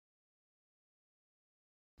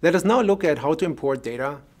Let us now look at how to import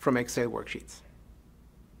data from Excel worksheets.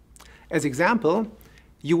 As example,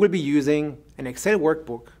 you will be using an Excel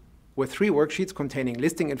workbook with 3 worksheets containing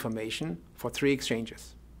listing information for 3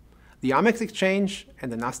 exchanges: the AmEx Exchange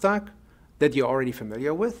and the NASDAQ that you're already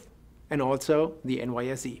familiar with, and also the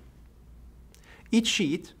NYSE. Each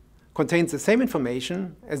sheet contains the same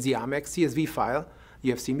information as the AmEx CSV file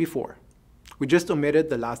you have seen before. We just omitted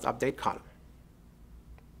the last update column.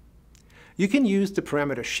 You can use the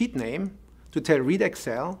parameter sheet name to tell Read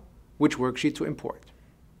Excel which worksheet to import.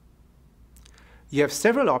 You have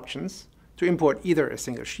several options to import either a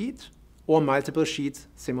single sheet or multiple sheets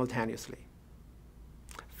simultaneously.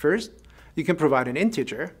 First, you can provide an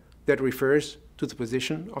integer that refers to the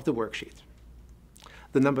position of the worksheet.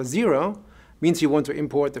 The number 0 means you want to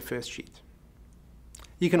import the first sheet.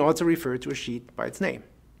 You can also refer to a sheet by its name.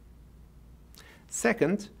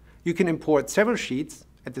 Second, you can import several sheets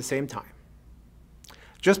at the same time.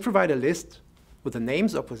 Just provide a list with the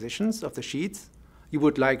names or positions of the sheets you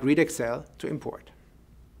would like Read Excel to import.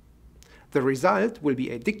 The result will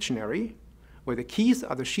be a dictionary where the keys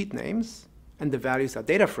are the sheet names and the values are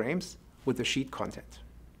data frames with the sheet content.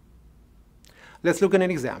 Let's look at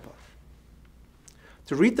an example.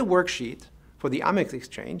 To read the worksheet for the AmEx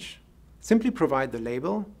Exchange, simply provide the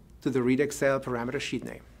label to the Read Excel parameter sheet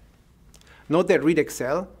name. Note that Read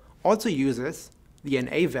Excel also uses the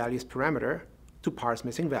NA values parameter to parse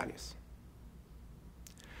missing values.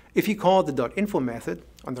 If you call the .info method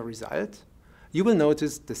on the result, you will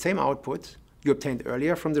notice the same output you obtained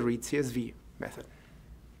earlier from the read CSV method.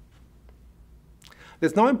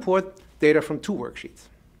 Let's now import data from 2 worksheets.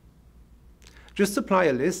 Just supply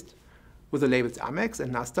a list with the labels AmEx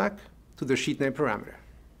and NASDAQ to the sheet name parameter.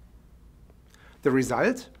 The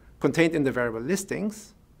result, contained in the variable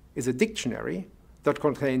listings, is a dictionary that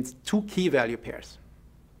contains 2 key value pairs.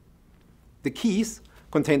 The keys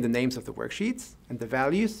contain the names of the worksheets, and the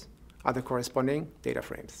values are the corresponding data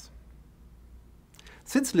frames.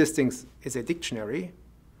 Since listings is a dictionary,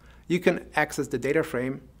 you can access the data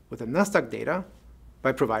frame with the NASDAQ data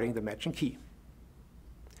by providing the matching key.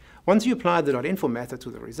 Once you apply the .info method to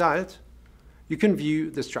the result, you can view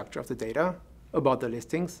the structure of the data about the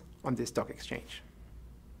listings on this stock exchange.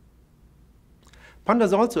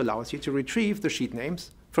 Pandas also allows you to retrieve the sheet names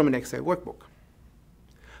from an Excel workbook.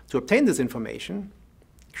 To obtain this information,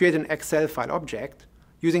 create an ExcelFile object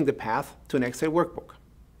using the path to an Excel workbook,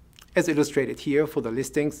 as illustrated here for the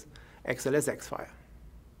listings ExcelSX file.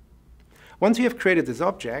 Once you have created this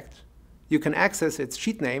object, you can access its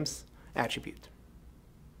sheet names attribute.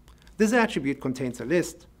 This attribute contains a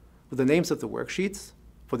list with the names of the worksheets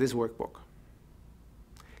for this workbook.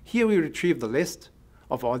 Here we retrieve the list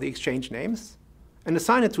of all the exchange names and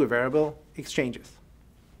assign it to a variable exchanges.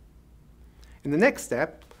 In the next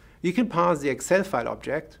step, you can pass the ExcelFile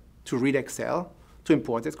object to Read Excel to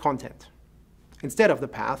import its content, instead of the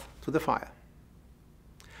path to the file.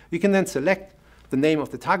 You can then select the name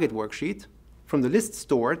of the target worksheet from the list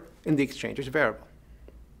stored in the exchanges variable.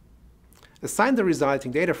 Assign the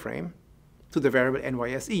resulting data frame to the variable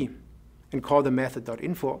NYSE and call the method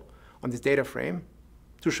 .info on this data frame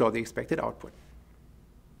to show the expected output.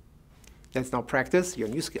 Let's now practice your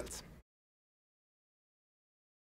new skills.